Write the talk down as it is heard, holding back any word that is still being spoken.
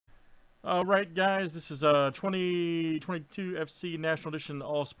All right, guys, this is 2022 FC National Edition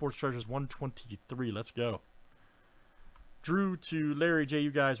All Sports Treasures 123. Let's go. Drew to Larry J.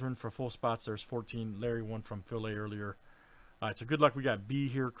 You guys were in for full spots. There's 14. Larry won from Phil A earlier. All right, so good luck. We got B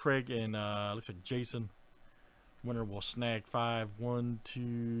here, Craig, and looks like Jason. Winner will snag 5, 1,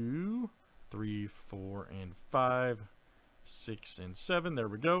 2, 3, 4, and 5, 6, and 7. There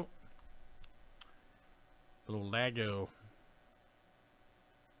we go. A little Lago.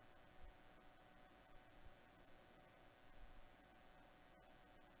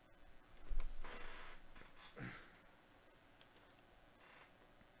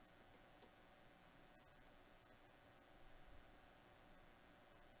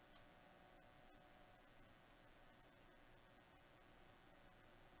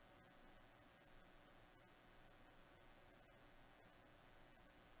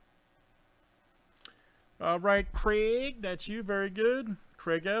 All right, Craig, that's you. Very good.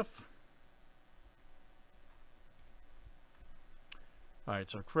 Craig F. All right,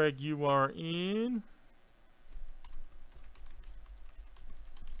 so Craig, you are in.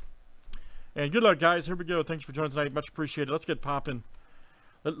 And good luck, guys. Here we go. Thanks for joining tonight. Much appreciated. Let's get popping.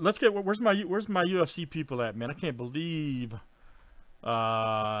 Let's get. Where's my UFC people at, man? I can't believe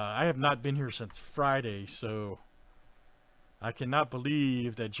I have not been here since Friday, so I cannot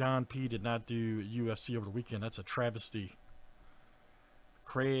believe that John P did not do UFC over the weekend. That's a travesty.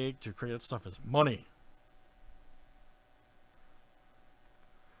 Craig to Craig, that stuff is money.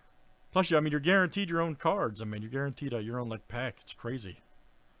 Plus, I mean, you're guaranteed your own cards. I mean, you're guaranteed your own like pack. It's crazy.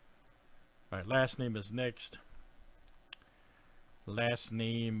 All right, last name is next. Last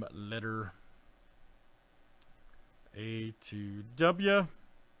name letter A to W.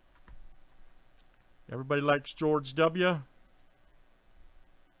 Everybody likes George W.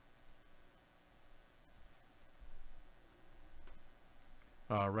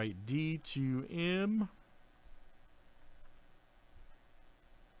 All right, D to M.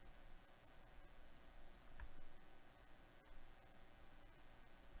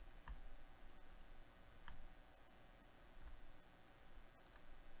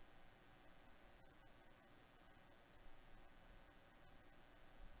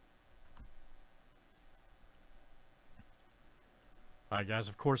 All right, guys,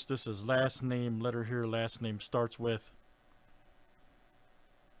 of course, this is last name letter here. Last name starts with.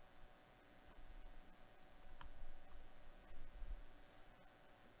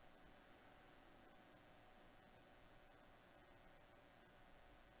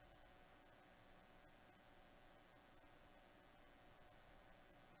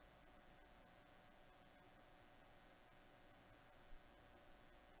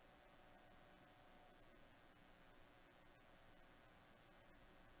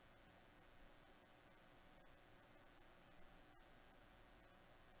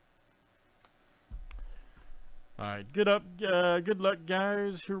 All right, good luck,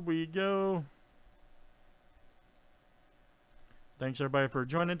 guys. Here we go. Thanks, everybody, for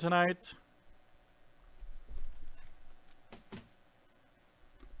joining tonight.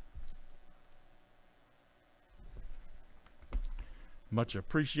 Much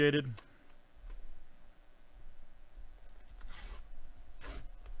appreciated.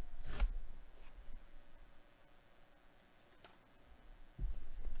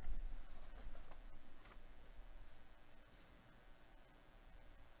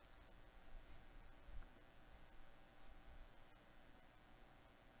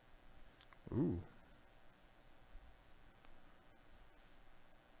 Ooh.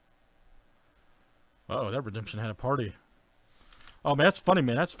 Oh, that redemption had a party. Oh, man, that's funny,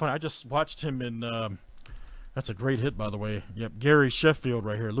 man. That's funny. I just watched him in, that's a great hit, by the way. Yep, Gary Sheffield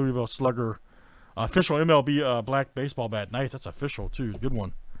right here. Louisville Slugger. Official MLB black baseball bat. Nice. That's official, too. Good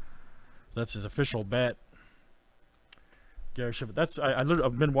one. That's his official bat. Gary Sheffield. That's,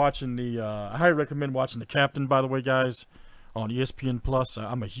 I've been watching the, I highly recommend watching The Captain, by the way, guys, on ESPN Plus.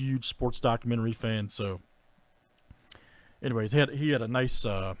 I'm a huge sports documentary fan, so anyways, he had a nice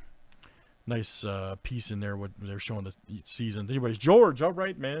piece in there where they're showing the season. Anyways, George, all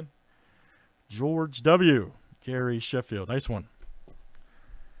right, man. George W. Gary Sheffield, nice one.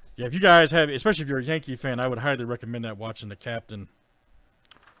 Yeah, if you guys have, especially if you're a Yankee fan, I would highly recommend that, watching The Captain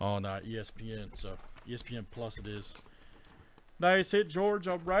on ESPN. So ESPN Plus it is. Nice hit, George.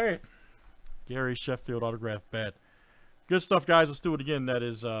 All right. Gary Sheffield autograph bat. Good stuff, guys. Let's do it again. That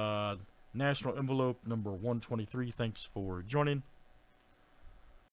is National Envelope number 123. Thanks for joining.